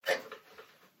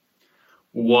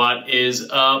What is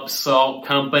up, Salt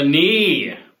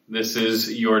Company? This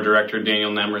is your director, Daniel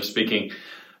Nemmer, speaking.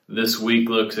 This week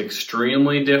looks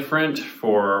extremely different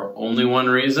for only one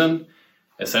reason.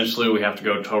 Essentially, we have to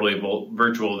go totally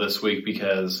virtual this week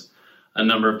because a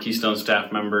number of Keystone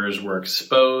staff members were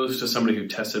exposed to somebody who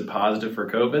tested positive for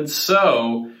COVID.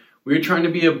 So we're trying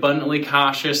to be abundantly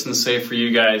cautious and safe for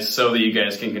you guys so that you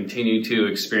guys can continue to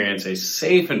experience a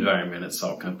safe environment at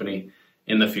Salt Company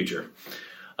in the future.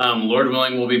 Lord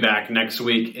willing, we'll be back next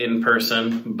week in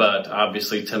person, but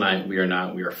obviously tonight we are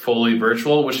not. We are fully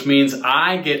virtual, which means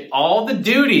I get all the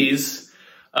duties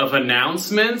of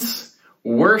announcements,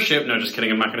 worship. No, just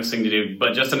kidding. I'm not going to sing to you,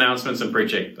 but just announcements and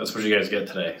preaching. That's what you guys get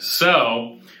today.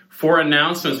 So for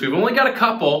announcements, we've only got a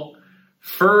couple.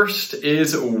 First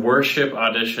is worship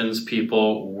auditions,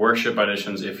 people. Worship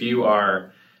auditions. If you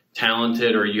are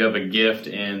talented or you have a gift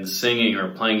in singing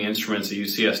or playing instruments that you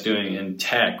see us doing in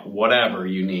tech, whatever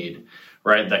you need,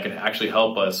 right, that could actually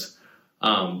help us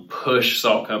push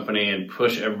Salt Company and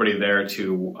push everybody there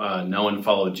to know and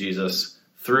follow Jesus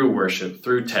through worship,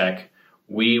 through tech.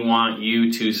 We want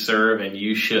you to serve, and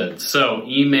you should. So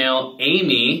email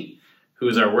Amy, who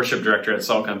is our worship director at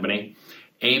Salt Company,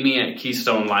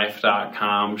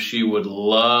 amy@keystonelife.com. She would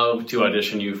love to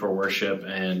audition you for worship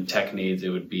and tech needs. It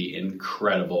would be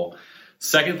incredible.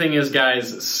 Second thing is,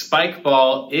 guys, Spike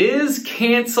Ball is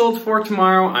canceled for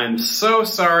tomorrow. I'm so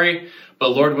sorry, but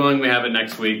Lord willing, we have it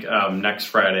next week. Next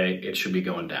Friday, it should be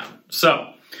going down.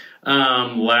 So,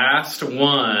 last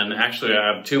one, actually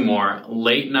I have two more.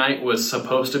 Late night was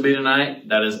supposed to be tonight.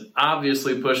 That is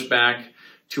obviously pushed back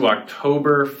to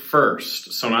October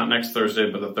 1st. So not next Thursday,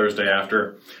 but the Thursday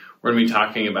after. We're going to be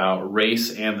talking about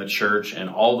race and the church and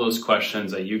all those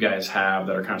questions that you guys have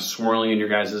that are kind of swirling in your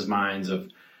guys' minds of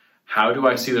how do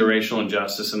I see the racial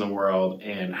injustice in the world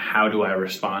and how do I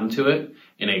respond to it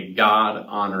in a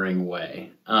God-honoring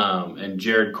way. And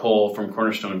Jared Cole from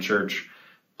Cornerstone Church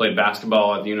played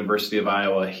basketball at the University of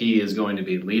Iowa. He is going to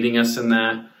be leading us in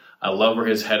that. I love where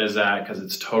his head is at because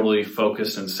it's totally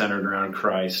focused and centered around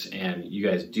Christ, and you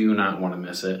guys do not want to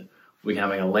miss it. We'll be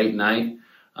having a late night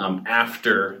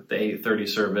after the 8:30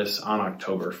 service on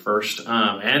October 1st.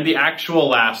 And the actual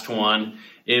last one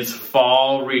is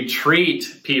Fall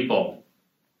Retreat, people.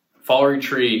 Fall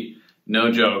Retreat,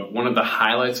 no joke, one of the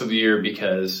highlights of the year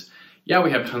because, yeah,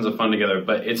 we have tons of fun together,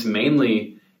 but it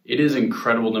is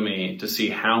incredible to me to see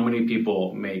how many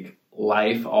people make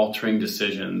life-altering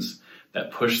decisions that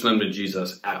push them to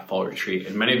Jesus at Fall Retreat.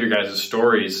 And many of your guys'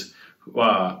 stories who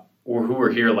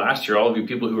were here last year, all of you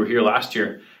people who were here last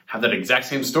year, have that exact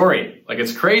same story. Like,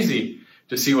 it's crazy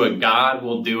to see what God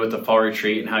will do at the Fall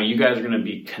Retreat and how you guys are going to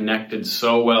be connected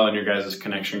so well in your guys'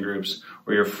 connection groups,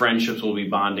 where your friendships will be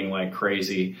bonding like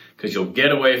crazy because you'll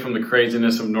get away from the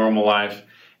craziness of normal life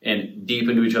and deep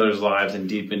into each other's lives and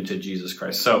deep into Jesus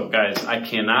Christ. So, guys, I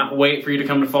cannot wait for you to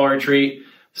come to Fall Retreat.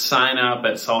 Sign up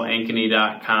at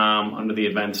saltankeny.com under the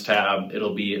events tab.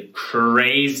 It'll be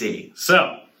crazy.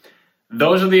 So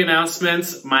those are the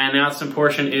announcements. My announcement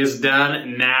portion is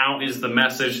done. Now is the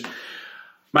message.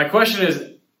 My question is,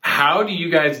 how do you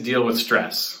guys deal with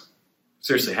stress?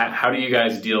 Seriously, how do you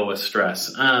guys deal with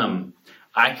stress?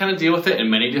 I kind of deal with it in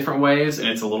many different ways, and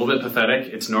it's a little bit pathetic.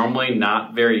 It's normally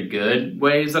not very good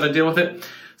ways that I deal with it.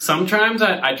 Sometimes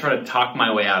I try to talk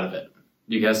my way out of it.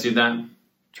 Do you guys do that?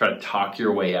 Try to talk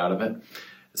your way out of it.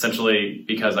 Essentially,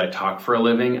 because I talk for a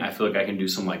living, I feel like I can do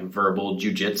some like verbal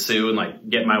jujitsu and like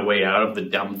get my way out of the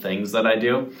dumb things that I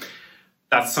do.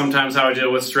 That's sometimes how I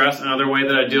deal with stress. Another way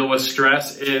that I deal with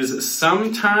stress is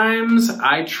sometimes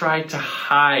I try to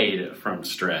hide from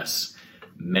stress.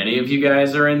 Many of you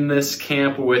guys are in this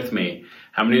camp with me.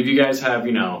 How many of you guys have,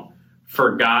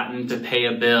 forgotten to pay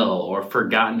a bill or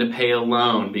forgotten to pay a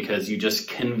loan because you just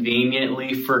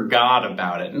conveniently forgot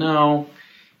about it? No.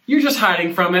 You're just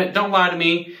hiding from it. Don't lie to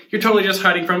me. You're totally just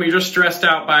hiding from it. You're just stressed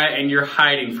out by it and you're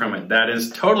hiding from it. That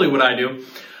is totally what I do.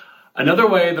 Another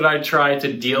way that I try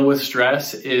to deal with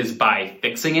stress is by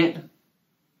fixing it.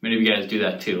 Many of you guys do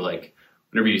that too. Like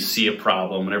whenever you see a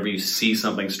problem, whenever you see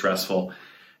something stressful,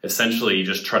 essentially you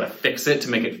just try to fix it to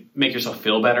make yourself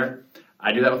feel better.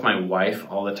 I do that with my wife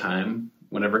all the time.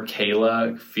 Whenever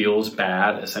Kayla feels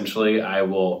bad, essentially I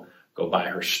will go buy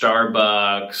her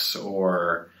Starbucks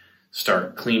or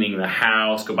start cleaning the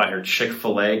house, go buy her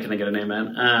Chick-fil-A. Can I get an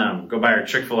amen? Go buy her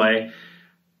Chick-fil-A.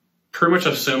 Pretty much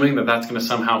assuming that that's going to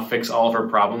somehow fix all of her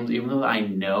problems, even though I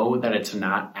know that it's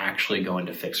not actually going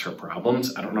to fix her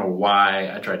problems. I don't know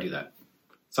why I try to do that.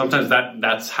 Sometimes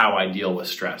that's how I deal with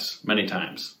stress, many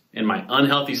times. In my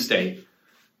unhealthy state,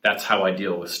 that's how I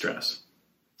deal with stress.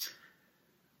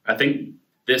 I think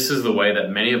this is the way that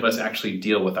many of us actually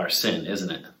deal with our sin,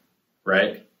 isn't it?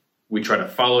 right? We try to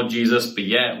follow Jesus, but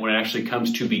yet when it actually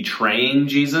comes to betraying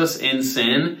Jesus in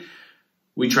sin,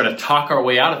 we try to talk our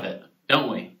way out of it, don't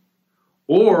we?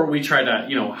 Or we try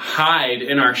to, hide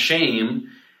in our shame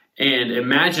and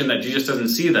imagine that Jesus doesn't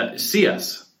see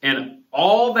us. And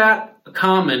all that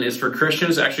common is for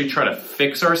Christians to actually try to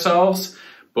fix ourselves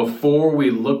before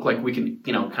we look like we can,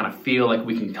 kind of feel like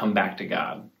we can come back to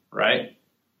God, right?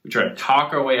 We try to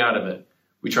talk our way out of it.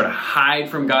 We try to hide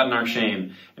from God in our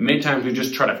shame. And many times we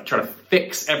just try to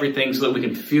fix everything so that we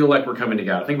can feel like we're coming to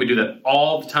God. I think we do that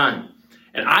all the time.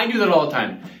 And I do that all the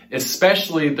time,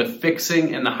 especially the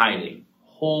fixing and the hiding.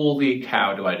 Holy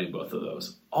cow, do I do both of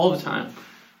those all the time.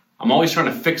 I'm always trying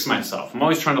to fix myself. I'm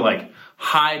always trying to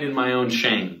hide in my own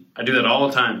shame. I do that all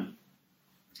the time.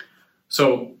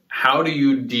 So how do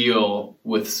you deal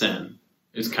with sin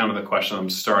is kind of the question I'm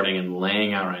starting and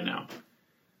laying out right now.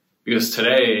 Because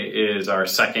today is our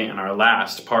second and our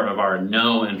last part of our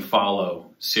Know and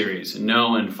Follow series.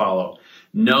 Know and Follow.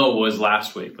 Know was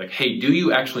last week. Hey, do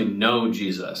you actually know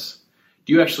Jesus?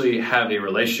 Do you actually have a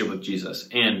relationship with Jesus?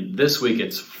 And this week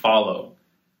it's follow.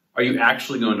 Are you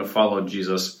actually going to follow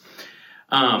Jesus?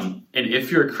 And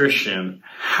if you're a Christian,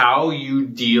 how you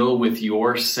deal with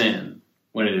your sin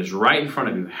when it is right in front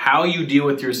of you, how you deal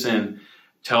with your sin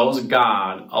tells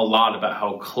God a lot about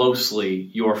how closely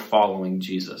you're following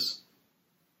Jesus.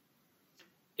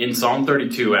 In Psalm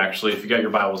 32, actually, if you got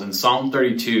your Bibles, in Psalm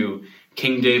 32,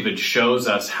 King David shows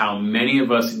us how many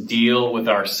of us deal with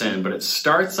our sin, but it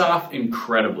starts off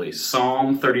incredibly.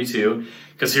 Psalm 32,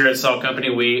 because here at Salt Company,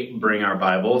 we bring our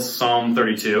Bibles. Psalm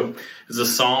 32 is a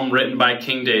psalm written by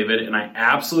King David, and I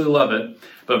absolutely love it.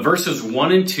 But verses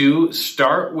 1 and 2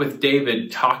 start with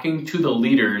David talking to the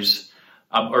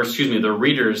the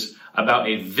readers about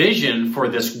a vision for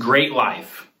this great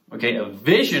life. Okay, a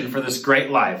vision for this great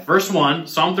life. Verse 1,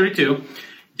 Psalm 32,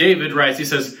 David writes, he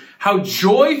says, "How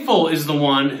joyful is the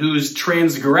one whose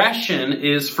transgression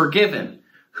is forgiven,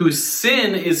 whose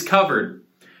sin is covered.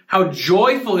 How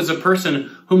joyful is a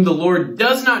person whom the Lord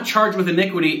does not charge with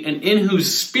iniquity and in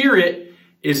whose spirit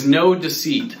is no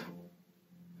deceit."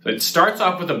 So it starts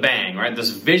off with a bang, right? This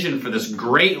vision for this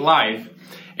great life.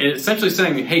 And it's essentially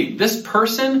saying, hey, this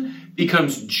person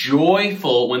becomes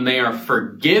joyful when they are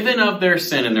forgiven of their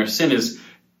sin and their sin is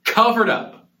covered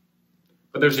up.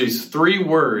 But there's these three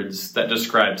words that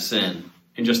describe sin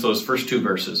in just those first two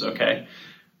verses, okay?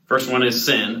 First one is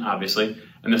sin, obviously.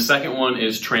 And the second one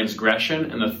is transgression.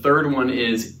 And the third one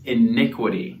is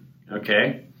iniquity,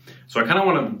 okay? So I kind of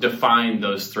want to define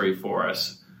those three for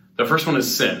us. The first one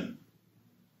is sin.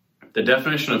 The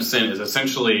definition of sin is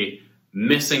essentially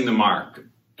missing the mark.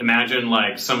 Imagine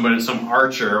some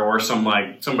archer or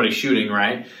somebody shooting,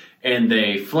 right? And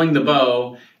they fling the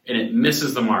bow and it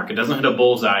misses the mark. It doesn't hit a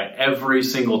bullseye every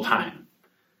single time.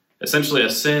 Essentially,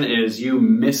 a sin is you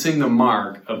missing the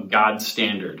mark of God's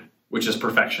standard, which is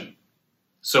perfection.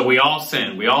 So we all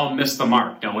sin. We all miss the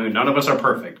mark, don't we? None of us are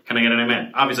perfect. Can I get an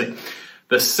amen? Obviously.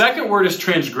 The second word is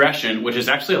transgression, which is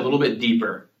actually a little bit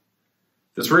deeper.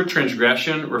 This word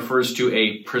transgression refers to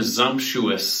a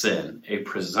presumptuous sin. A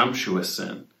presumptuous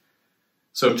sin.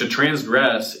 So to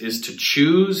transgress is to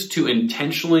choose to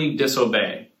intentionally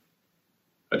disobey.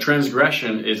 A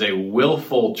transgression is a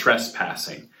willful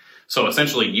trespassing. So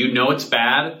essentially, you know it's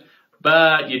bad,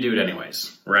 but you do it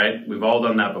anyways, right? We've all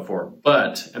done that before.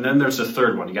 And then there's a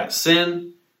third one. You got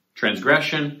sin,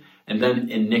 transgression, and then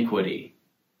iniquity.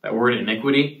 That word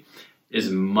iniquity is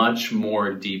much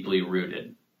more deeply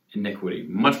rooted. Iniquity,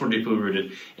 much more deeply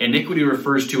rooted. Iniquity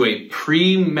refers to a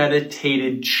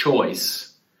premeditated choice.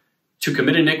 To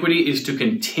commit iniquity is to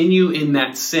continue in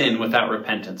that sin without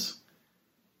repentance.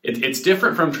 It's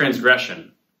different from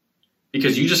transgression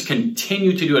because you just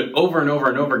continue to do it over and over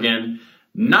and over again,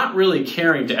 not really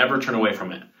caring to ever turn away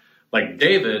from it.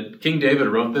 King David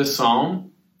wrote this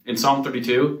psalm in Psalm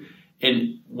 32,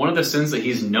 and one of the sins that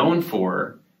he's known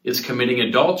for is committing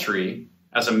adultery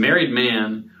as a married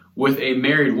man with a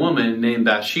married woman named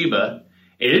Bathsheba.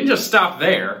 It didn't just stop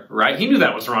there, right? He knew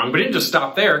that was wrong, but it didn't just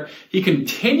stop there. He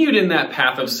continued in that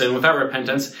path of sin without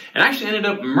repentance and actually ended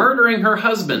up murdering her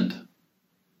husband.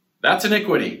 That's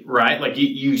iniquity, right?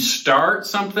 You start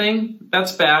something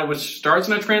that's bad, which starts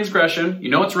in a transgression. You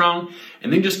know it's wrong,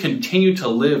 and then just continue to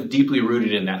live deeply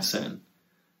rooted in that sin.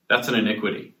 That's an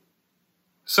iniquity.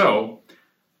 So,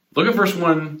 look at verse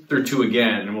 1 through 2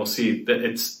 again, and we'll see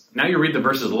that now you read the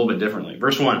verses a little bit differently.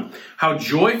 Verse 1, "How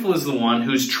joyful is the one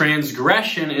whose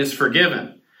transgression is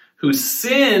forgiven, whose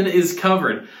sin is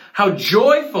covered. How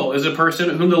joyful is a person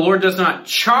whom the Lord does not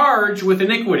charge with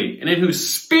iniquity, and in whose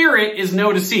spirit is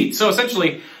no deceit." So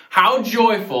essentially, how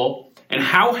joyful And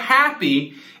how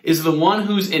happy is the one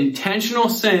whose intentional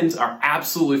sins are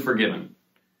absolutely forgiven,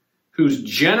 whose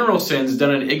general sins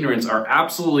done in ignorance are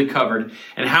absolutely covered,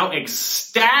 and how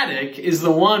ecstatic is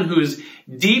the one whose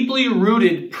deeply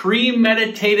rooted,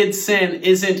 premeditated sin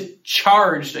isn't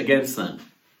charged against them.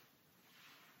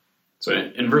 So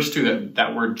in verse 2,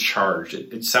 that word charged,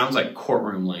 it sounds like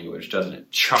courtroom language, doesn't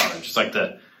it? Charged. It's like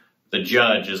the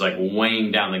judge is like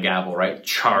weighing down the gavel, right?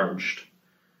 Charged.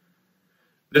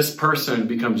 This person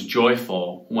becomes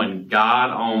joyful when God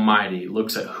Almighty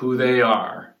looks at who they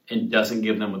are and doesn't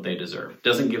give them what they deserve,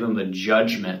 doesn't give them the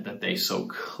judgment that they so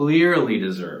clearly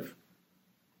deserve.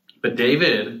 But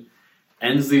David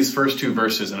ends these first 2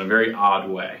 verses in a very odd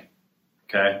way.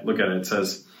 Okay, look at it. It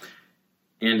says,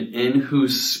 and in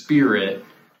whose spirit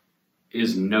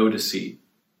is no deceit.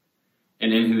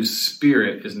 And in whose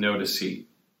spirit is no deceit.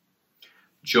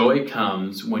 Joy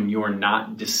comes when you're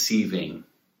not deceiving.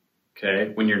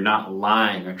 Okay, when you're not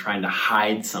lying or trying to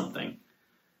hide something.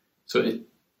 So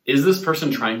is this person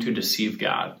trying to deceive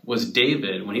God? Was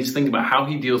David, when he's thinking about how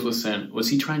he deals with sin, was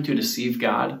he trying to deceive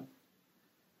God?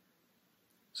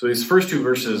 So these first 2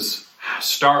 verses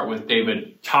start with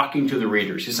David talking to the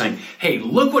readers. He's saying, hey,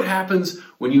 look what happens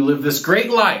when you live this great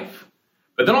life.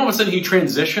 But then all of a sudden he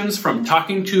transitions from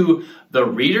talking to the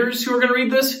readers who are going to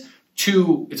read this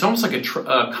to, it's almost like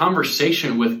a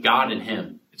conversation with God and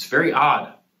him. It's very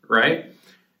odd, right?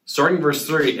 Starting verse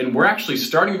 3, and we're actually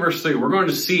starting verse 3, we're going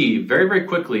to see very, very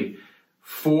quickly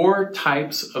 4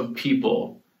 types of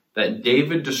people that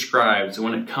David describes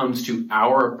when it comes to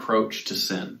our approach to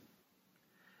sin.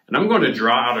 And I'm going to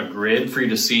draw out a grid for you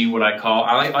to see what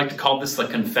I like to call this the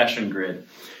confession grid.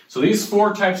 So these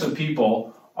 4 types of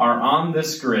people are on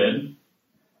this grid.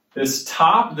 This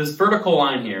vertical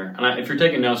line here, and if you're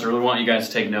taking notes, I really want you guys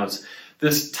to take notes.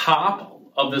 This top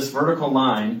of this vertical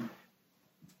line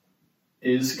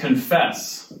is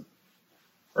confess,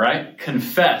 right?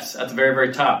 Confess at the very,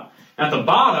 very top. At the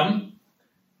bottom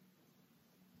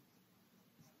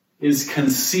is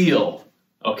conceal,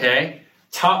 okay?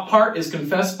 Top part is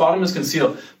confess, bottom is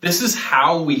conceal. This is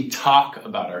how we talk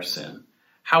about our sin.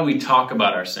 How we talk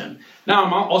about our sin. Now,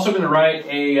 I'm also going to write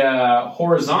a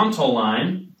horizontal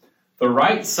line. The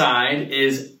right side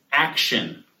is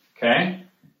action, okay?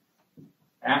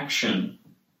 Action.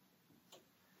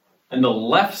 And the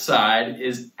left side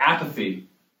is apathy.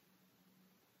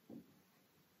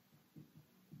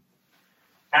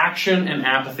 Action and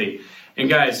apathy. And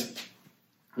guys,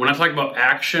 when I talk about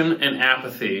action and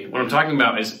apathy, what I'm talking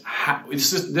about is how,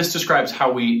 this describes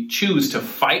how we choose to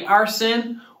fight our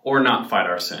sin or not fight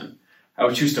our sin. How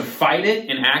we choose to fight it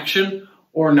in action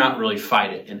or not really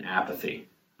fight it in apathy.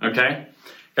 Okay?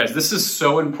 Guys, this is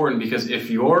so important because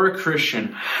if you're a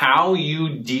Christian, how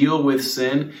you deal with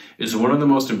sin is one of the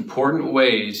most important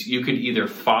ways you could either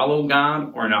follow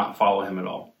God or not follow him at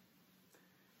all.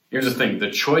 Here's the thing,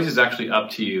 the choice is actually up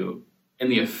to you,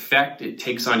 and the effect it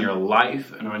takes on your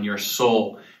life and on your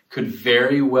soul could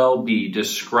very well be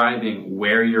describing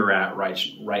where you're at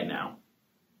right now.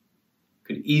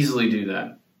 Could easily do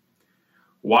that.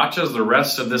 Watch as the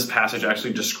rest of this passage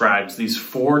actually describes these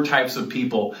 4 types of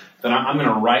people that I'm going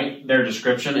to write their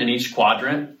description in each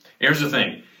quadrant. Here's the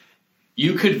thing.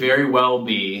 You could very well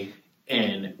be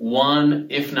in one,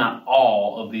 if not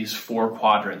all, of these 4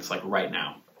 quadrants, like right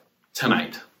now,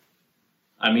 tonight.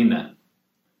 I mean that.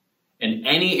 In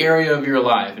any area of your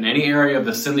life, in any area of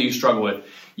the sin that you struggle with,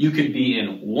 you could be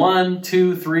in 1,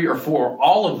 2, 3, or 4,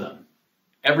 all of them.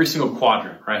 Every single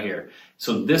quadrant right here.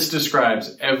 So this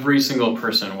describes every single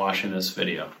person watching this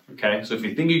video. Okay? So if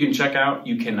you think you can check out,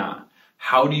 you cannot.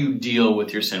 How do you deal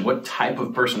with your sin? What type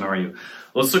of person are you?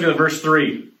 Let's look at verse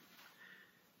 3.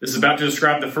 This is about to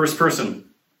describe the first person.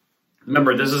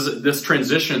 Remember, this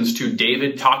transitions to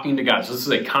David talking to God. So this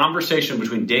is a conversation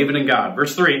between David and God.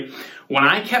 Verse 3, when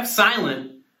I kept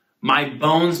silent, my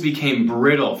bones became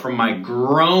brittle from my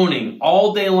groaning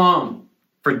all day long.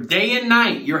 For day and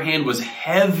night, your hand was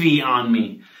heavy on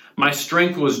me. My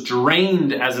strength was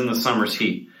drained as in the summer's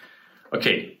heat.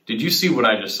 Okay, did you see what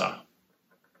I just saw?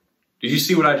 Did you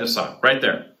see what I just saw? Right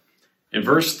there. In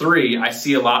verse 3, I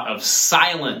see a lot of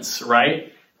silence,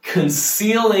 right?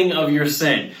 Concealing of your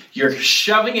sin. You're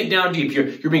shoving it down deep.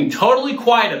 You're being totally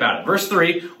quiet about it. Verse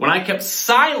 3, when I kept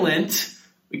silent,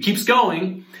 it keeps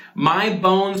going, my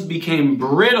bones became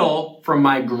brittle from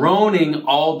my groaning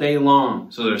all day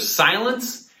long. So there's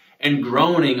silence and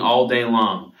groaning all day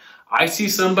long. I see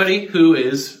somebody who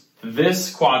is,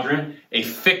 this quadrant, a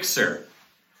fixer.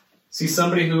 See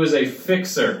somebody who is a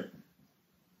fixer.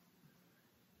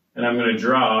 And I'm going to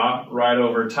draw right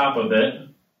over top of it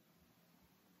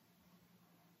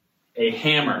A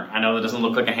hammer. I know that doesn't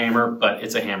look like a hammer, but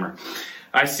it's a hammer.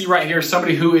 I see right here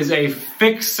somebody who is a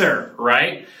fixer,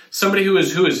 right? Somebody who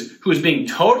is being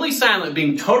totally silent,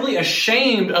 being totally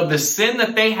ashamed of the sin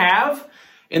that they have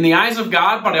in the eyes of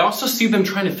God, but I also see them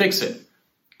trying to fix it.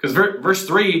 Because verse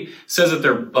 3 says that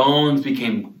their bones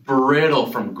became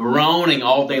brittle from groaning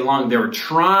all day long. They were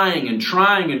trying and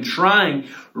trying and trying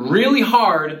really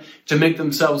hard to make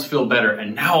themselves feel better.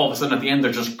 And now all of a sudden at the end,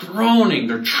 they're just groaning.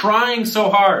 They're trying so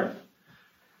hard.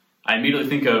 I immediately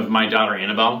think of my daughter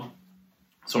Annabelle.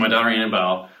 So my daughter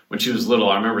Annabelle, when she was little,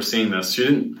 I remember seeing this. She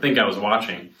didn't think I was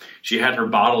watching. She had her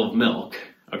bottle of milk,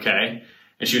 okay?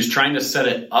 And she was trying to set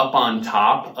it up on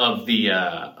top of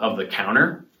the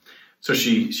counter. So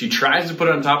she tries to put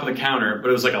it on top of the counter, but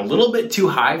it was like a little bit too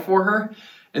high for her.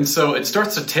 And so it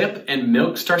starts to tip and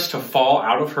milk starts to fall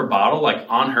out of her bottle, like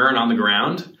on her and on the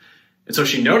ground. And so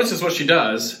she notices what she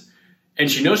does,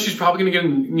 and she knows she's probably going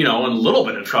to get in a little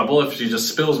bit of trouble if she just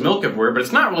spills milk everywhere, but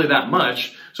it's not really that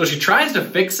much. So she tries to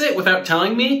fix it without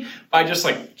telling me by just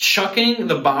like chucking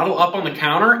the bottle up on the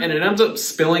counter, and it ends up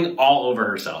spilling all over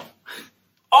herself.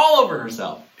 All over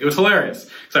herself. It was hilarious.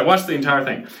 So I watched the entire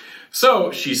thing.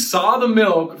 So she saw the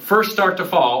milk first start to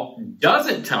fall,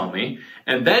 doesn't tell me,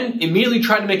 and then immediately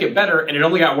tried to make it better, and it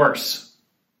only got worse.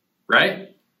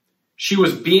 Right? She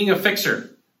was being a fixer.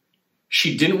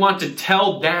 She didn't want to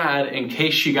tell Dad in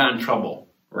case she got in trouble.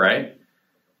 Right?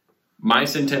 My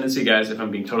sin tendency, guys, if I'm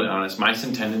being totally honest, my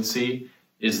sin tendency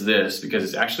is this, because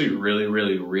it's actually really,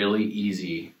 really, really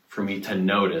easy for me to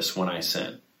notice when I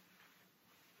sin.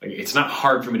 Like, it's not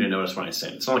hard for me to notice when I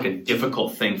sin. It's not like a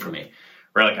difficult thing for me.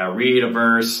 Right? Like I read a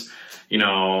verse,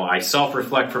 I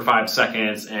self-reflect for 5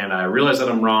 seconds and I realize that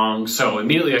I'm wrong. So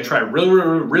immediately I try really,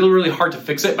 really, really, really hard to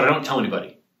fix it, but I don't tell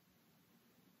anybody.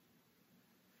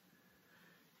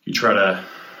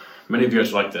 Many of you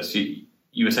guys are like this.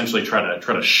 You essentially try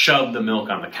to shove the milk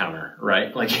on the counter,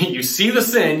 right? Like you see the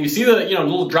sin, you see the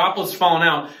little droplets falling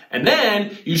out, and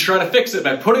then you try to fix it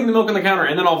by putting the milk on the counter,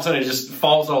 and then all of a sudden it just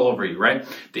falls all over you, right?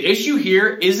 The issue here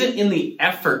isn't in the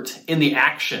effort, in the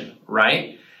action,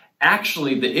 right?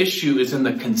 Actually, the issue is in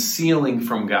the concealing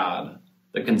from God.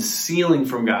 The concealing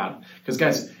from God. Because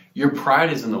guys, your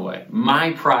pride is in the way.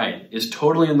 My pride is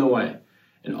totally in the way.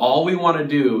 And all we want to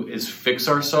do is fix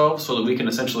ourselves so that we can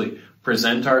essentially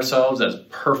present ourselves as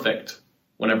perfect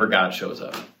whenever God shows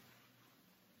up.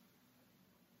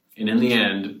 And in the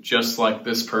end, just like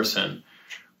this person,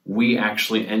 we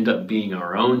actually end up being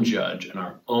our own judge and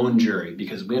our own jury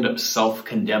because we end up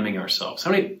self-condemning ourselves.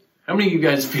 How many of you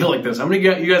guys feel like this? How many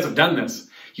of you guys have done this?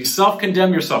 You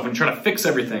self-condemn yourself and try to fix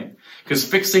everything because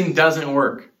fixing doesn't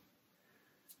work.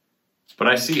 But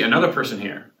I see another person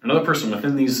here, another person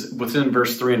within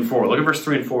verse 3 and 4. Look at verse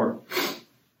 3 and 4.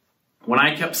 When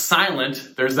I kept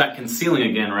silent, there's that concealing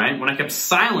again, right? When I kept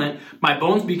silent, my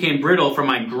bones became brittle from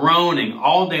my groaning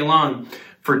all day long.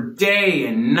 For day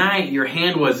and night, your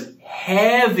hand was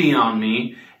heavy on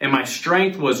me, and my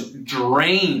strength was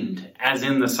drained as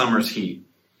in the summer's heat.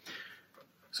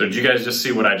 So did you guys just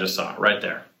see what I just saw right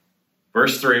there?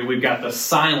 Verse 3, we've got the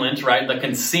silent, right? The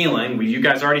concealing. You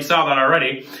guys already saw that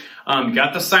already.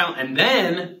 Got the silent, and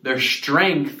then their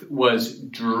strength was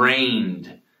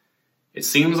drained. It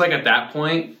seems like at that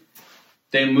point,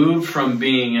 they moved from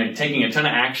being taking a ton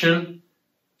of action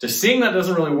to seeing that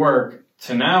doesn't really work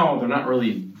to now they're not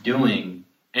really doing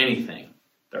anything.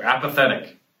 They're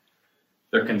apathetic.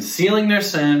 They're concealing their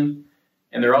sin,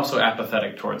 and they're also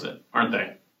apathetic towards it, aren't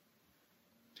they?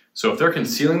 So if they're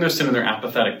concealing their sin and they're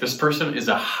apathetic, this person is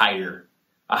a hider.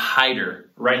 A hider.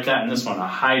 Write that in this one, a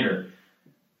hider.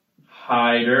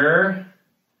 Hider.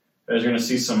 You guys are going to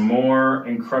see some more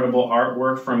incredible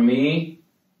artwork from me.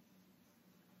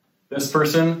 This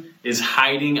person is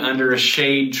hiding under a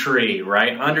shade tree,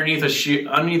 right? Underneath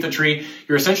a tree,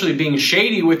 you're essentially being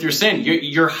shady with your sin.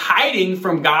 You're hiding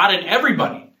from God and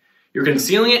everybody. You're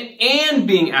concealing it and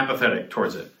being apathetic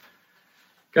towards it.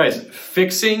 Guys,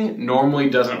 fixing normally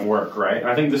doesn't work, right?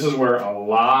 I think this is where a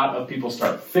lot of people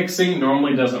start. Fixing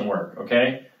normally doesn't work,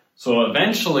 okay? So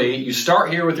eventually, you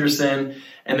start here with your sin,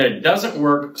 and then it doesn't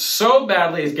work so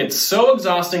badly, it gets so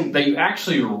exhausting that you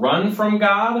actually run from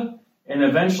God and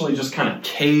eventually just kind of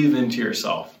cave into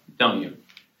yourself, don't you?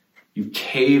 You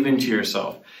cave into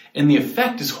yourself. And the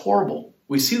effect is horrible.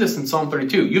 We see this in Psalm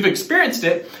 32. You've experienced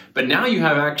it, but now you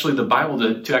have actually the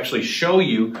Bible to actually show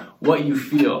you what you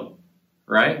feel,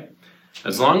 right?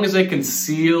 As long as they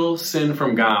conceal sin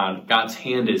from God, God's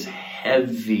hand is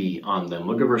heavy on them.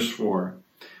 Look at verse 4.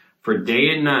 For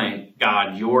day and night,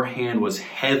 God, your hand was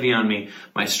heavy on me.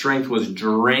 My strength was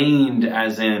drained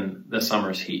as in the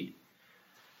summer's heat.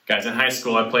 Guys, in high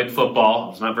school, I played football. I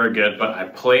was not very good, but I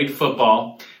played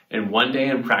football. And one day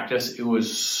in practice, it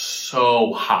was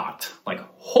so hot, like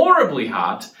horribly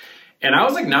hot. And I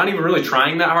was like not even really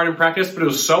trying that hard in practice, but it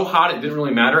was so hot it didn't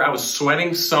really matter. I was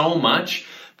sweating so much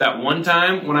that one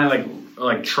time when I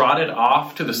like trotted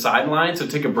off to the sidelines to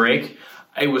take a break,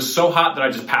 it was so hot that I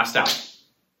just passed out.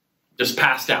 Just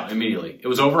passed out immediately. It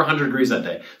was over 100 degrees that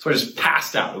day. So I just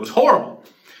passed out. It was horrible.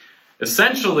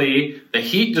 Essentially, the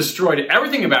heat destroyed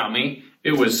everything about me.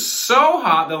 It was so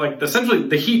hot that essentially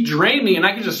the heat drained me and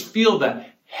I could just feel the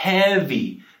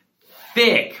heavy,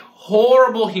 thick,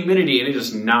 horrible humidity and it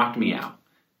just knocked me out.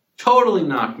 Totally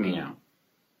knocked me out.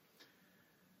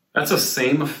 That's the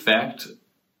same effect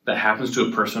that happens to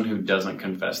a person who doesn't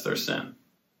confess their sin.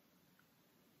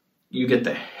 You get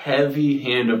the heavy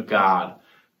hand of God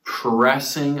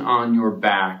pressing on your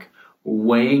back,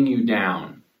 weighing you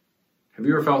down. Have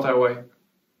you ever felt that way?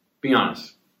 Be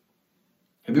honest.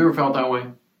 Have you ever felt that way?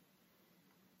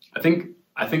 I think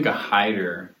a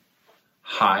hider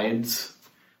hides.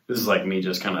 This is like me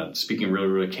just kind of speaking really,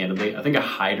 really candidly. I think a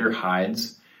hider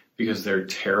hides because they're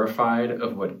terrified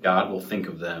of what God will think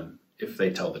of them if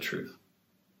they tell the truth.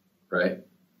 Right?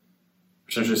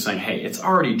 Essentially saying, hey, it's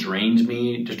already drained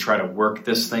me to try to work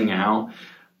this thing out.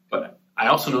 But I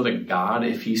also know that God,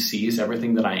 if he sees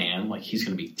everything that I am, like he's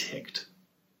going to be ticked.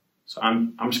 So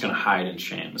I'm just going to hide in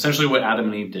shame. Essentially what Adam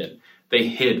and Eve did. They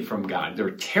hid from God. They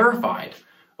were terrified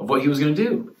of what he was going to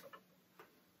do.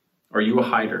 Are you a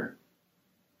hider?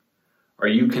 Are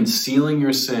you concealing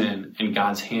your sin and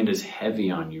God's hand is heavy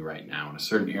on you right now in a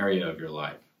certain area of your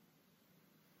life?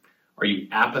 Are you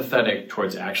apathetic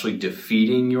towards actually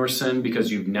defeating your sin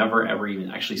because you've never ever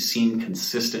even actually seen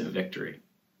consistent victory?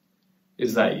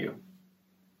 Is that you?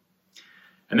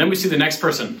 And then we see the next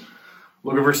person.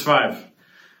 Look at verse 5.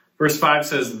 Verse 5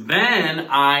 says, then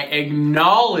I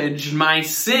acknowledged my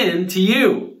sin to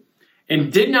you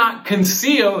and did not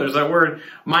conceal, there's that word,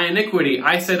 my iniquity.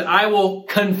 I said, I will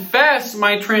confess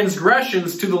my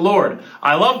transgressions to the Lord.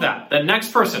 I love that. That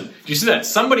next person. Do you see that?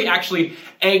 Somebody actually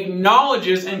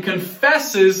acknowledges and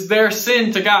confesses their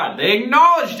sin to God. They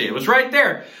acknowledged it. It was right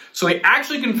there. So they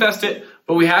actually confessed it,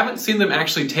 but we haven't seen them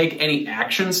actually take any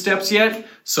action steps yet.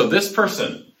 So this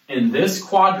person in this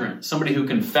quadrant, somebody who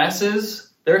confesses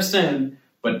their sin,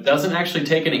 but doesn't actually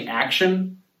take any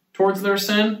action towards their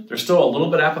sin, they're still a little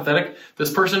bit apathetic.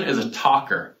 This person is a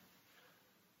talker.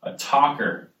 A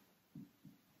talker.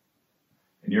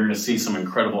 And you're going to see some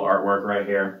incredible artwork right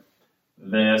here.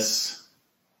 This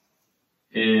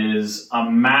is a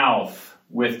mouth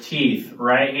with teeth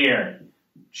right here.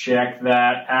 Check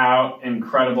that out.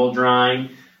 Incredible drawing.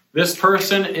 This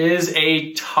person is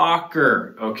a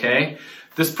talker, okay?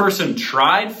 This person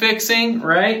tried fixing,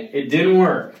 right? It didn't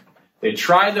work. They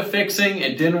tried the fixing,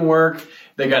 it didn't work.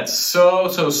 They got so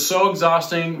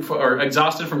exhausted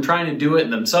from trying to do it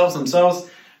themselves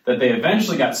that they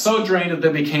eventually got so drained that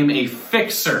they became a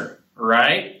fixer,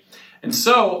 right? And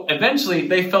so eventually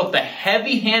they felt the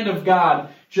heavy hand of God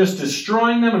just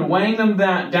destroying them and weighing them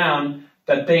down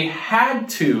that they had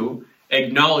to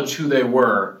acknowledge who they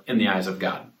were in the eyes of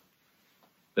God.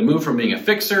 They moved from being a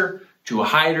fixer to a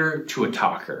hider to a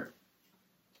talker.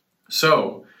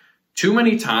 So, too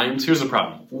many times, here's the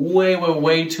problem.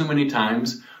 Way too many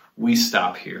times, we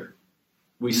stop here.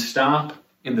 We stop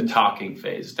in the talking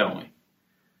phase, don't we?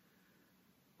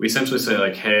 We essentially say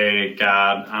like, hey,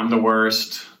 God, I'm the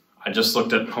worst. I just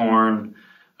looked at porn.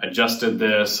 I just did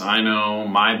this. I know,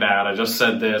 my bad. I just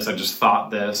said this. I just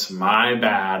thought this. My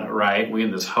bad, right? We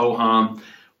in this ho-hum,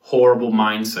 horrible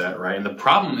mindset, right? And the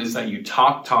problem is that you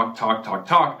talk,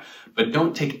 but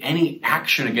don't take any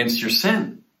action against your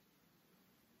sin.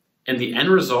 And the end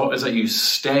result is that you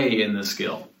stay in this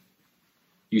guilt.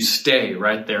 You stay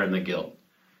right there in the guilt.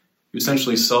 You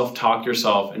essentially self-talk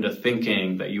yourself into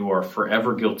thinking that you are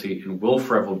forever guilty and will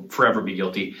forever be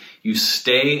guilty. You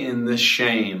stay in this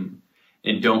shame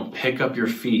and don't pick up your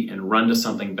feet and run to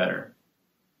something better.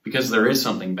 Because there is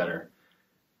something better.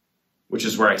 Which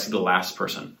is where I see the last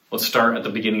person. Let's start at the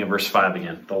beginning of verse 5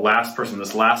 again. The last person,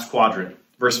 this last quadrant.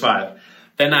 Verse 5.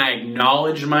 Then I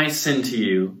acknowledged my sin to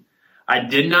you. I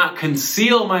did not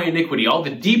conceal my iniquity. All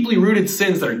the deeply rooted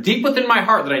sins that are deep within my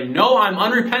heart that I know I'm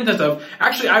unrepentant of.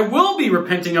 Actually, I will be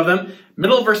repenting of them.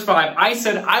 Middle of verse 5. I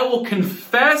said, I will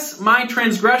confess my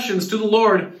transgressions to the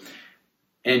Lord.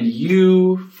 And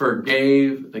you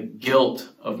forgave the guilt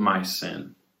of my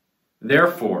sin.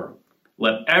 Therefore,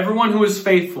 let everyone who is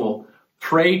faithful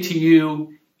pray to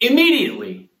you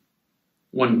immediately.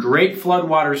 When great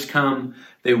floodwaters come,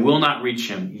 they will not reach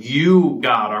him. You,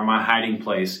 God, are my hiding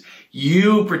place.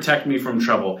 You protect me from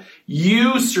trouble.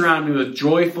 You surround me with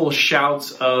joyful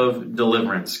shouts of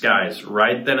deliverance. Guys,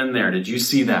 right then and there, did you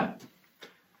see that?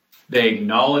 They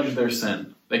acknowledged their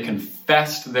sin. They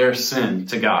confessed their sin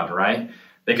to God, right?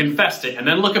 They confessed it. And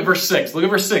then look at verse 6. Look at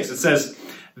verse 6. It says,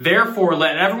 therefore,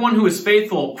 let everyone who is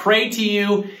faithful pray to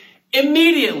you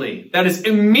immediately. That is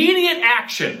immediate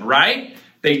action, right?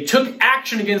 They took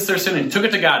action against their sin and took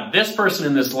it to God. This person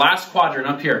in this last quadrant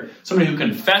up here, somebody who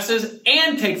confesses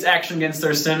and takes action against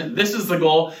their sin, this is the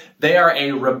goal. They are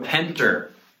a repenter.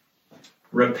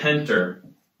 Repenter.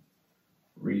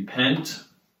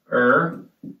 Repenter.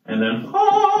 And then,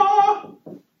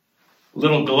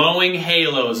 little glowing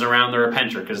halos around the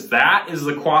repenter, because that is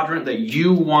the quadrant that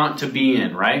you want to be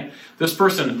in, right? This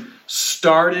person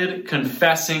started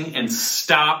confessing and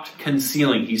stopped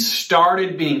concealing. He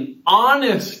started being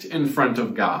honest in front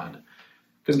of God.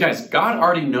 Because guys, God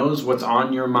already knows what's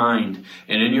on your mind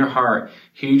and in your heart.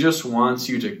 He just wants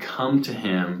you to come to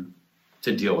him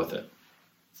to deal with it.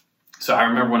 So I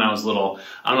remember when I was little,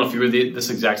 I don't know if you were this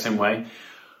exact same way.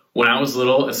 When I was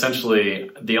little,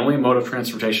 essentially, the only mode of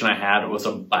transportation I had was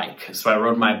a bike. So I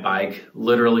rode my bike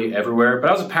literally everywhere. But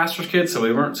I was a pastor's kid, so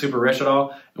we weren't super rich at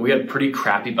all. And we had pretty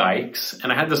crappy bikes. And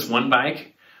I had this one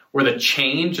bike where the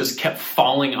chain just kept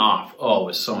falling off. Oh, it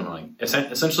was so annoying.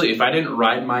 Essentially, if I didn't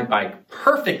ride my bike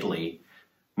perfectly,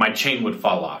 my chain would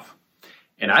fall off.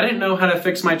 And I didn't know how to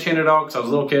fix my chain at all because I was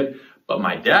a little kid, but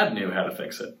my dad knew how to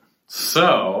fix it.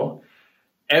 So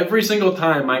every single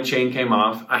time my chain came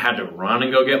off, I had to run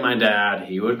and go get my dad.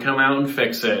 He would come out and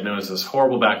fix it, and it was this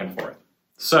horrible back and forth.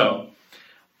 So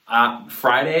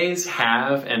Fridays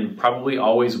have and probably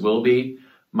always will be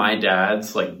my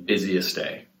dad's busiest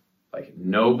day.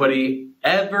 Nobody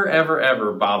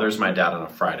ever bothers my dad on a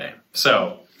Friday.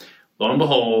 So lo and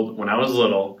behold, when I was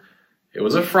little, it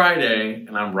was a Friday,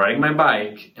 and I'm riding my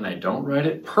bike, and I don't ride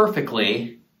it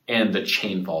perfectly, and the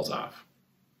chain falls off.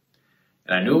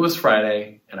 And I knew it was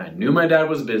Friday, and I knew my dad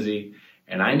was busy,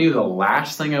 and I knew the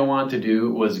last thing I wanted to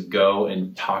do was go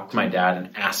and talk to my dad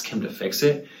and ask him to fix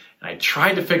it. And I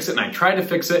tried to fix it,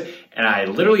 and I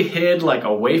literally hid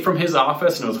away from his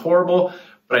office, and it was horrible.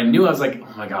 But I knew, I was like,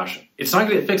 oh my gosh, it's not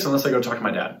going to get fixed unless I go talk to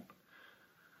my dad.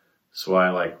 So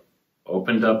I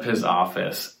opened up his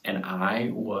office, and I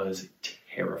was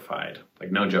terrified.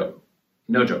 No joke.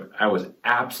 No joke. I was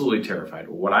absolutely terrified.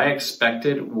 What I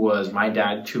expected was my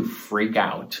dad to freak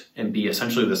out and be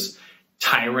essentially this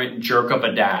tyrant jerk of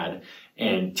a dad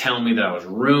and tell me that I was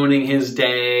ruining his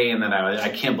day and that I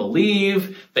can't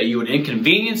believe that you would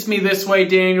inconvenience me this way,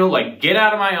 Daniel. Get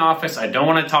out of my office. I don't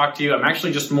want to talk to you. I'm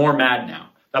actually just more mad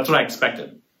now. That's what I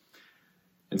expected.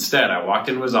 Instead, I walked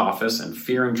into his office in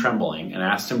fear and trembling and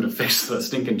asked him to fix the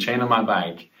stinking chain on my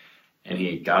bike. And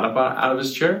he got up out of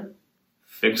his chair,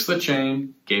 fixed the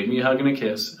chain, gave me a hug and a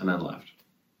kiss, and then left.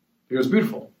 It was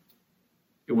beautiful.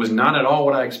 It was not at all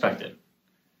what I expected.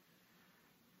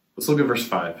 Let's look at verse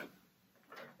 5.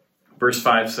 Verse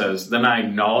 5 says, then I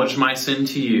acknowledged my sin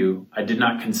to you. I did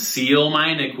not conceal my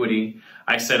iniquity.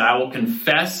 I said, I will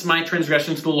confess my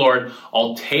transgression to the Lord.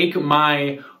 I'll take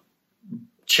my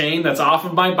chain that's off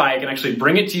of my bike and actually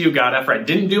bring it to you, God, after I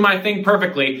didn't do my thing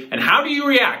perfectly. And how do you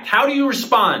react? How do you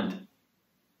respond?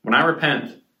 When I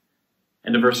repent,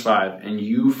 end of verse 5, and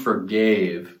you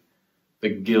forgave the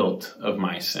guilt of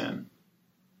my sin.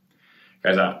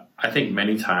 Guys, I think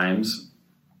many times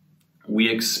we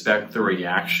expect the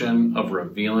reaction of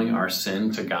revealing our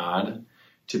sin to God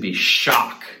to be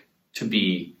shock, to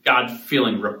be God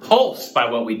feeling repulsed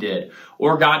by what we did,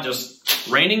 or God just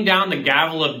raining down the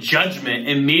gavel of judgment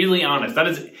immediately on us. That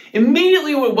is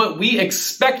immediately what we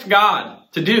expect God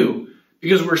to do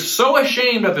because we're so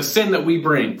ashamed of the sin that we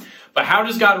bring. But how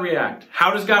does God react?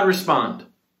 How does God respond?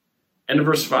 End of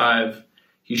verse 5,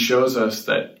 he shows us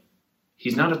that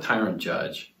he's not a tyrant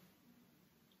judge.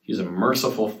 He's a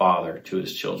merciful father to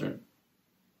his children.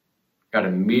 God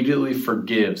immediately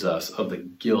forgives us of the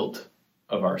guilt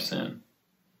of our sin.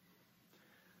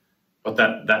 But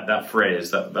that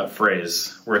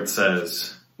phrase where it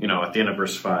says, at the end of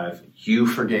verse 5, you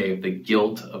forgave the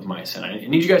guilt of my sin. I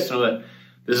need you guys to know that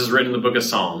this is written in the book of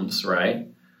Psalms, right?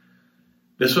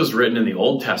 This was written in the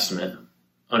Old Testament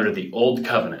under the Old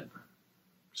Covenant.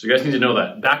 So you guys need to know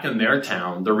that back in their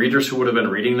town, the readers who would have been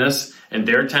reading this in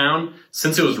their town,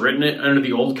 since it was written under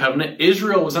the Old Covenant,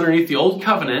 Israel was underneath the Old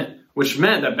Covenant, which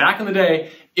meant that back in the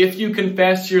day, if you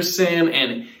confessed your sin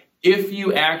and if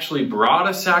you actually brought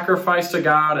a sacrifice to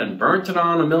God and burnt it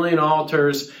on 1,000,000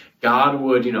 altars, God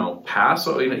would, he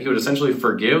would essentially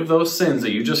forgive those sins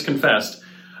that you just confessed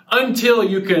until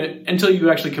you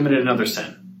actually committed another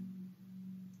sin.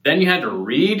 Then you had to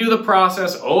redo the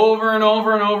process over and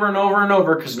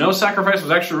over because no sacrifice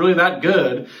was actually really that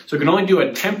good. So it could only do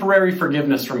a temporary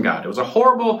forgiveness from God. It was a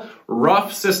horrible,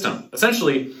 rough system.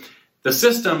 Essentially, The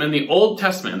system in the Old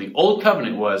Testament, in the Old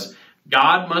Covenant, was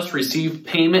God must receive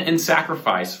payment and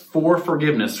sacrifice for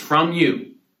forgiveness from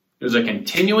you. It was a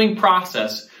continuing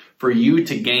process for you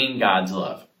to gain God's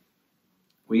love.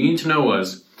 What you need to know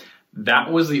was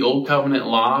that was the Old Covenant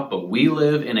law, but we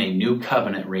live in a new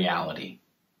covenant reality.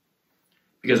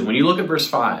 Because when you look at verse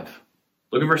 5,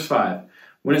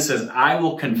 when it says, I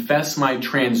will confess my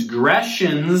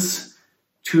transgressions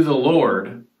to the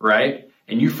Lord, right?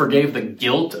 And you forgave the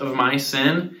guilt of my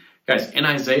sin. Guys, in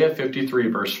Isaiah 53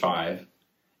 verse 5,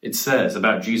 it says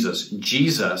about Jesus,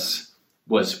 Jesus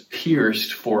was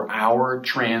pierced for our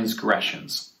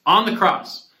transgressions on the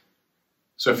cross.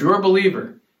 So if you're a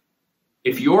believer,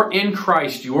 if you're in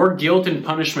Christ, your guilt and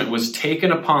punishment was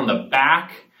taken upon the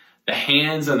back, the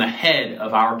hands, and the head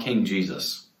of our King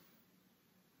Jesus.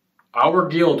 Our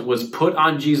guilt was put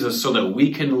on Jesus so that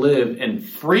we can live in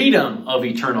freedom of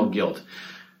eternal guilt.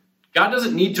 God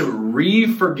doesn't need to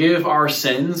re-forgive our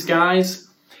sins, guys.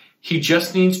 He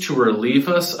just needs to relieve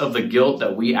us of the guilt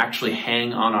that we actually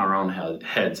hang on our own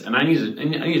heads. And I need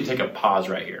to take a pause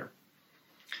right here.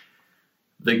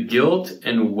 The guilt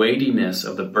and weightiness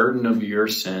of the burden of your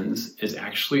sins is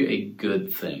actually a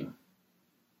good thing.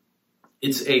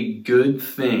 It's a good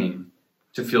thing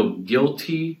to feel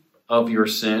guilty of your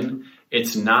sin.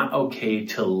 It's not okay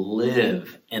to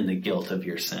live in the guilt of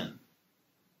your sin.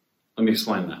 Let me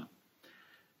explain that.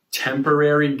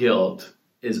 Temporary guilt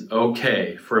is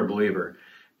okay for a believer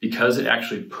because it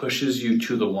actually pushes you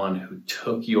to the one who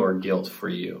took your guilt for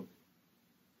you.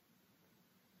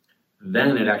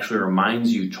 Then it actually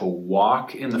reminds you to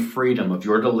walk in the freedom of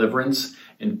your deliverance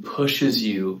and pushes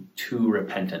you to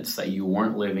repentance that you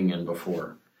weren't living in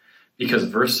before. Because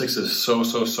verse 6 is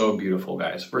so beautiful,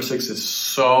 guys. Verse 6 is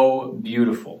so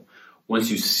beautiful.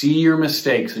 Once you see your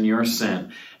mistakes and your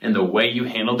sin and the way you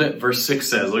handled it, verse 6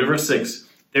 says, look at verse 6,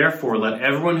 therefore let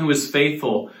everyone who is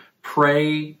faithful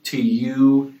pray to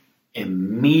you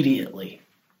immediately.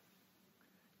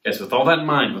 Guys, with all that in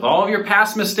mind, with all of your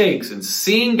past mistakes and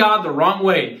seeing God the wrong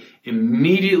way,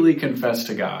 immediately confess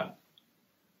to God.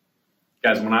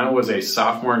 Guys, when I was a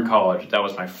sophomore in college, that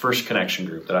was my first connection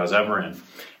group that I was ever in.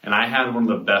 And I had one of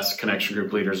the best connection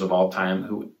group leaders of all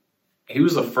time he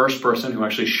was the first person who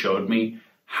actually showed me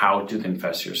how to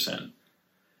confess your sin.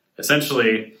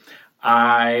 Essentially,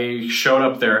 I showed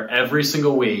up there every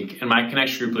single week and my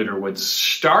connection group leader would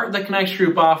start the connection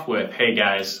group off with, hey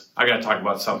guys, I got to talk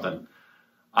about something.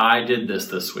 I did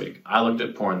this week. I looked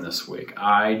at porn this week.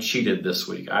 I cheated this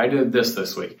week. I did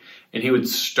this week. And he would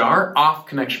start off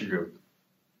connection group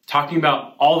talking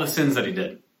about all the sins that he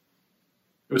did.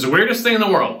 It was the weirdest thing in the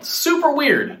world. Super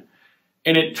weird.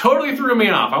 And it totally threw me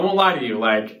off. I won't lie to you.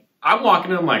 Like, I'm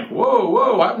walking in, I'm like,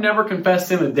 whoa, I've never confessed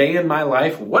sin a day in my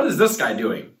life. What is this guy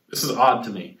doing? This is odd to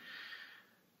me.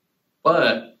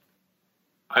 But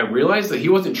I realized that he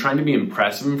wasn't trying to be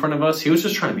impressive in front of us. He was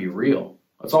just trying to be real.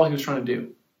 That's all he was trying to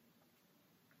do.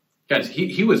 Guys,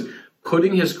 he was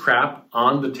putting his crap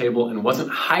on the table and wasn't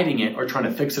hiding it or trying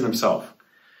to fix it himself.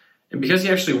 And because he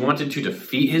actually wanted to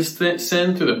defeat his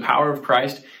sin through the power of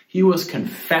Christ, he was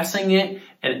confessing it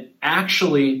and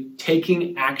actually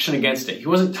taking action against it. He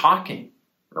wasn't talking,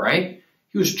 right?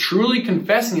 He was truly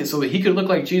confessing it so that he could look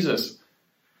like Jesus.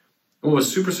 And what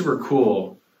was super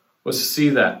cool was to see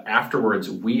that afterwards,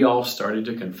 we all started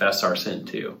to confess our sin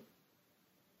too.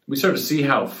 We started to see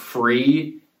how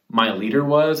free my leader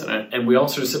was, and we all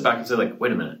started to sit back and say, like,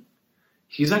 wait a minute.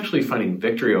 He's actually finding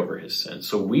victory over his sin.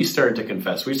 So we started to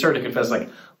confess. We started to confess like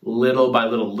little by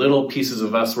little pieces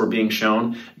of us were being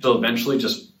shown until eventually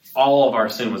just all of our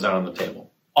sin was out on the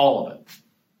table. All of it.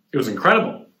 It was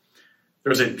incredible.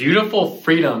 There was a beautiful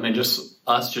freedom in just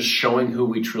us just showing who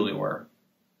we truly were.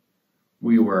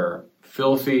 We were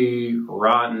filthy,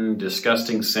 rotten,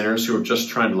 disgusting sinners who were just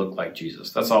trying to look like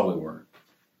Jesus. That's all we were.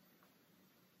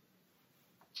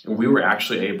 And we were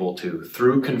actually able to,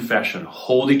 through confession,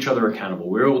 hold each other accountable.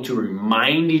 We were able to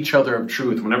remind each other of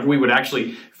truth. Whenever we would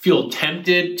actually feel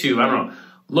tempted to,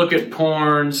 look at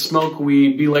porn, smoke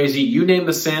weed, be lazy, you name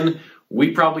the sin,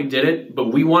 we probably did it, but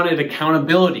we wanted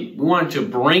accountability. We wanted to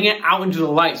bring it out into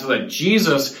the light so that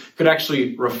Jesus could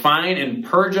actually refine and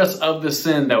purge us of the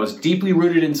sin that was deeply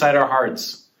rooted inside our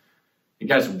hearts. And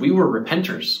guys, we were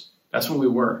repenters. That's what we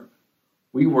were.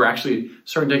 We were actually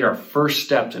starting to take our first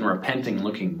steps in repenting,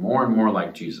 looking more and more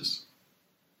like Jesus.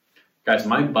 Guys,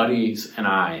 my buddies and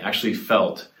I actually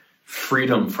felt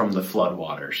freedom from the flood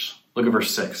waters. Look at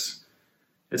verse 6.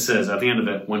 It says at the end of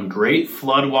it, when great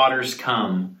flood waters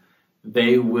come,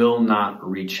 they will not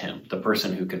reach him, the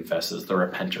person who confesses, the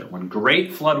repenter. When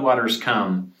great flood waters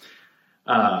come,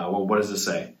 what does it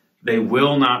say? They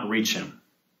will not reach him.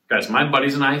 Guys, my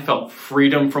buddies and I felt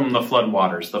freedom from the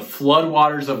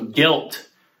floodwaters of guilt,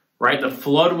 right? The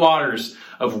floodwaters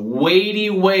of weighty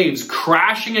waves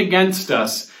crashing against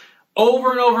us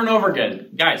over and over and over again.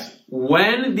 Guys,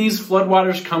 when these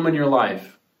floodwaters come in your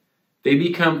life, they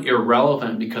become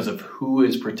irrelevant because of who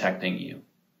is protecting you.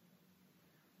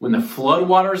 When the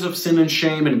floodwaters of sin and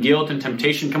shame and guilt and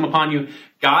temptation come upon you,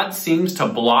 God seems to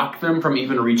block them from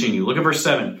even reaching you. Look at verse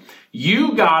 7.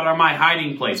 You, God, are my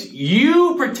hiding place.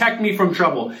 You protect me from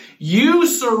trouble. You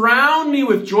surround me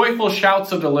with joyful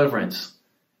shouts of deliverance.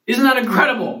 Isn't that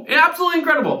incredible? Absolutely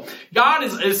incredible. God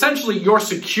is essentially your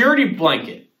security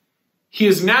blanket.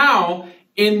 You are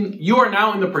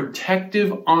now in the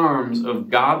protective arms of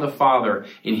God the Father,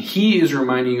 and He is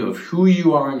reminding you of who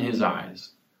you are in His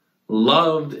eyes.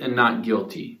 Loved and not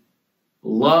guilty.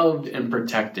 Loved and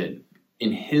protected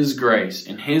in His grace,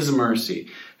 in His mercy,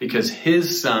 because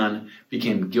His Son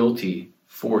became guilty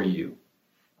for you.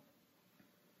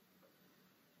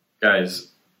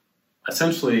 Guys,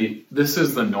 essentially, this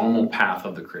is the normal path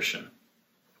of the Christian.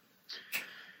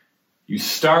 You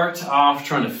start off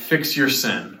trying to fix your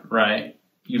sin, right?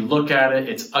 You look at it,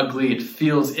 it's ugly, it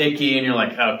feels icky, and you're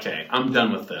like, okay, I'm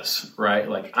done with this, right?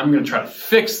 Like, I'm going to try to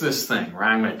fix this thing,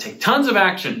 right? I'm going to take tons of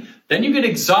action. Then you get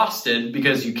exhausted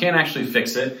because you can't actually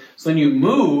fix it. So then you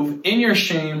move in your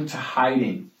shame to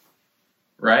hiding,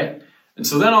 right? And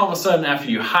so then all of a sudden,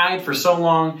 after you hide for so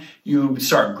long, you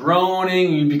start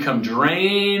groaning, you become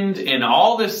drained, and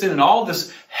all this sin and all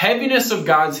this heaviness of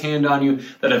God's hand on you,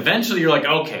 that eventually you're like,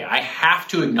 okay, I have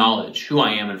to acknowledge who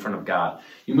I am in front of God.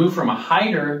 You move from a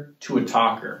hider to a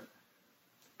talker.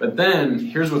 But then,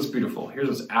 here's what's beautiful. Here's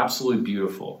what's absolutely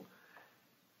beautiful.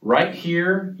 Right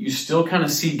here, you still kind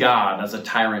of see God as a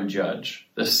tyrant judge.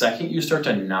 The second you start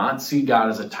to not see God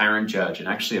as a tyrant judge and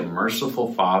actually a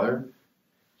merciful Father,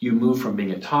 you move from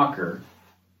being a talker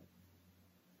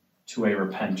to a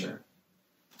repenter.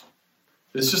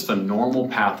 This is just the normal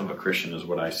path of a Christian is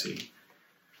what I see.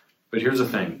 But here's the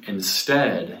thing.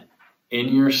 Instead, in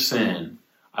your sin,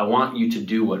 I want you to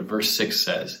do what verse 6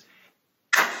 says.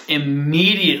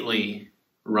 Immediately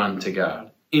run to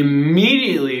God.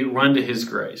 Immediately run to His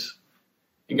grace.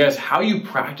 And guys, how you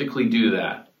practically do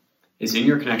that is in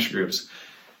your connection groups.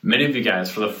 Many of you guys,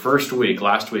 for the first week,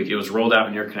 last week, it was rolled out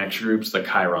in your connection groups, the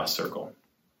Kairos Circle,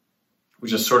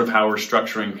 which is sort of how we're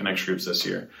structuring connection groups this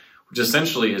year, which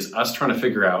essentially is us trying to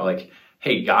figure out, like,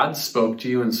 hey, God spoke to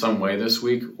you in some way this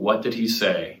week. What did He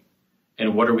say?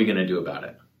 And what are we going to do about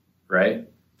it? Right?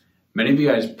 Many of you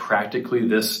guys practically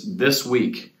this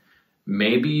week,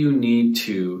 maybe you need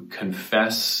to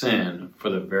confess sin for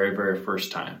the very, very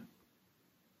first time.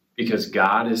 Because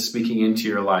God is speaking into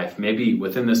your life, maybe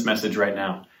within this message right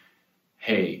now.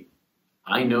 Hey,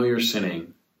 I know you're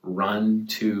sinning. Run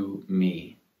to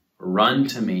me. Run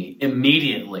to me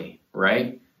immediately,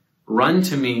 right? Run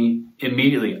to me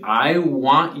immediately. I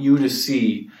want you to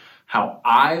see how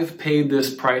I've paid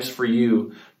this price for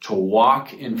you to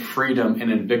walk in freedom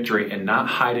and in victory and not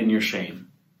hide in your shame.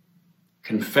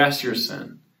 Confess your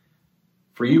sin.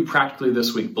 For you practically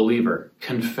this week, believer,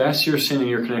 confess your sin in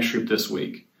your connection group this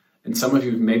week. And some of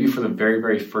you, maybe for the very,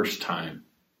 very first time,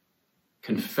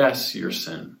 confess your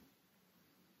sin.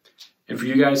 And for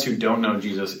you guys who don't know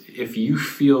Jesus, if you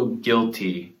feel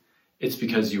guilty, it's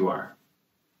because you are.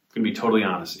 I'm going to be totally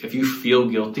honest. If you feel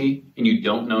guilty and you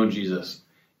don't know Jesus,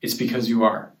 it's because you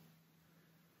are.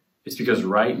 It's because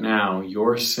right now,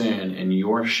 your sin and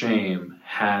your shame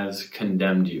has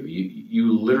condemned you.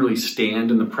 You literally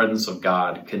stand in the presence of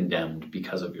God condemned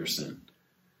because of your sin.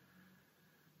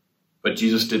 But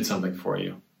Jesus did something for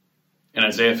you. In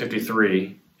Isaiah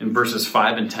 53, in verses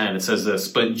 5 and 10, it says this,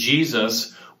 but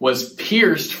Jesus was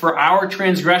pierced for our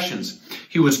transgressions.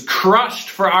 He was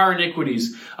crushed for our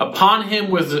iniquities. Upon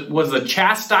Him was the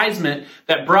chastisement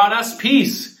that brought us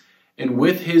peace. And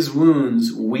with His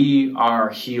wounds, we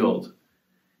are healed.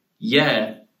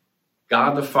 Yet,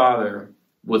 God the Father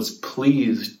was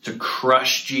pleased to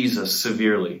crush Jesus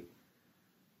severely.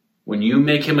 When you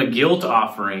make Him a guilt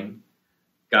offering,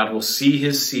 God will see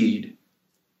His seed.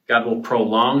 God will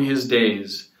prolong His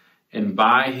days. And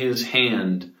by His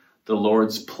hand, the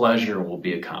Lord's pleasure will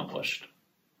be accomplished.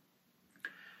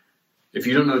 If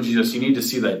you don't know Jesus, you need to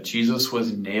see that Jesus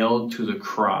was nailed to the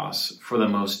cross for the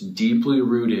most deeply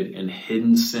rooted and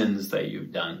hidden sins that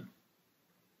you've done.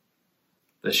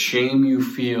 The shame you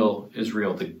feel is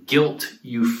real. The guilt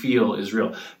you feel is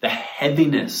real. The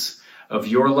heaviness of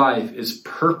your life is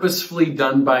purposefully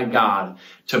done by God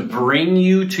to bring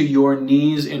you to your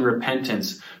knees in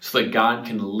repentance so that God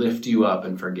can lift you up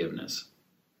in forgiveness.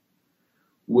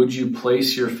 Would you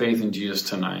place your faith in Jesus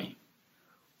tonight?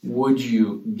 would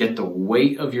you get the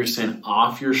weight of your sin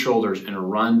off your shoulders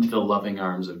and run to the loving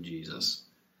arms of Jesus?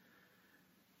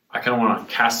 I kind of want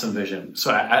to cast some vision.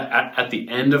 So at the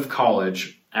end of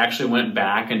college, I actually went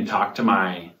back and talked to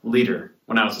my leader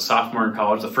when I was a sophomore in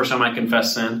college. The first time I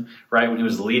confessed sin, right, when he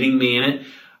was leading me in it,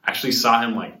 I actually saw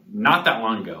him like not that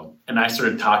long ago. And I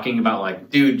started talking about like,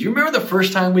 dude, do you remember the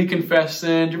first time we confessed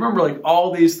sin? Do you remember like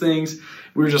all these things?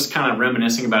 We were just kind of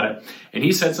reminiscing about it. And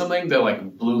he said something that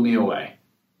like blew me away.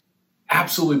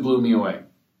 Absolutely blew me away.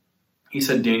 He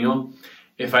said, Daniel,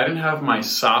 if I didn't have my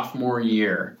sophomore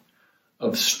year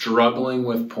of struggling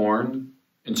with porn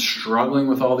and struggling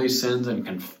with all these sins and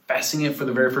confessing it for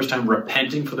the very first time,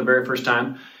 repenting for the very first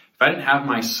time, if I didn't have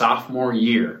my sophomore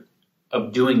year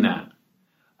of doing that,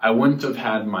 I wouldn't have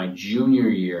had my junior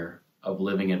year of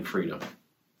living in freedom.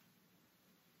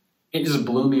 It just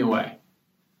blew me away.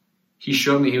 He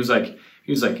showed me, he was like,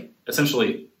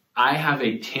 essentially, I have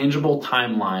a tangible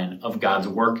timeline of God's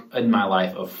work in my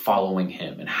life of following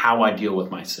him and how I deal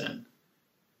with my sin.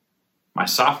 My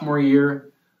sophomore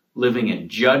year, living in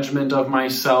judgment of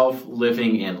myself,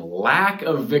 living in lack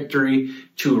of victory,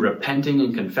 to repenting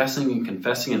and confessing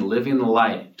and living in the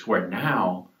light, to where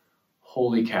now,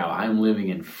 holy cow, I am living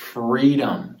in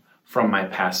freedom from my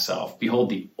past self. Behold,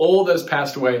 the old has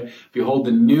passed away. Behold,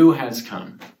 the new has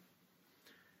come.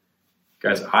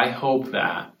 Guys, I hope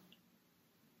that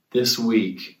this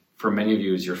week, for many of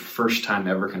you, is your first time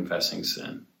ever confessing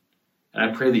sin. And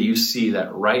I pray that you see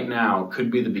that right now could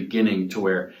be the beginning to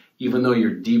where, even though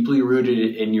you're deeply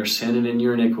rooted in your sin and in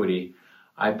your iniquity,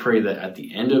 I pray that at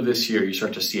the end of this year, you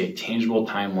start to see a tangible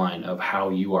timeline of how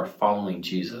you are following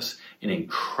Jesus in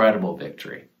incredible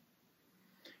victory.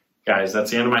 Guys,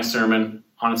 that's the end of my sermon.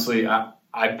 Honestly,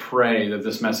 I pray that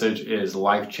this message is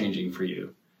life-changing for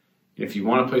you. If you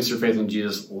want to place your faith in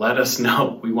Jesus, let us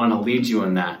know. We want to lead you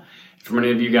in that. For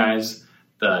many of you guys,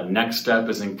 the next step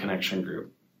is in Connection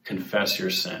Group. Confess your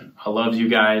sin. I love you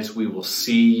guys. We will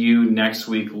see you next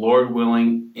week, Lord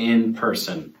willing, in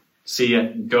person. See ya.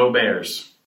 Go Bears.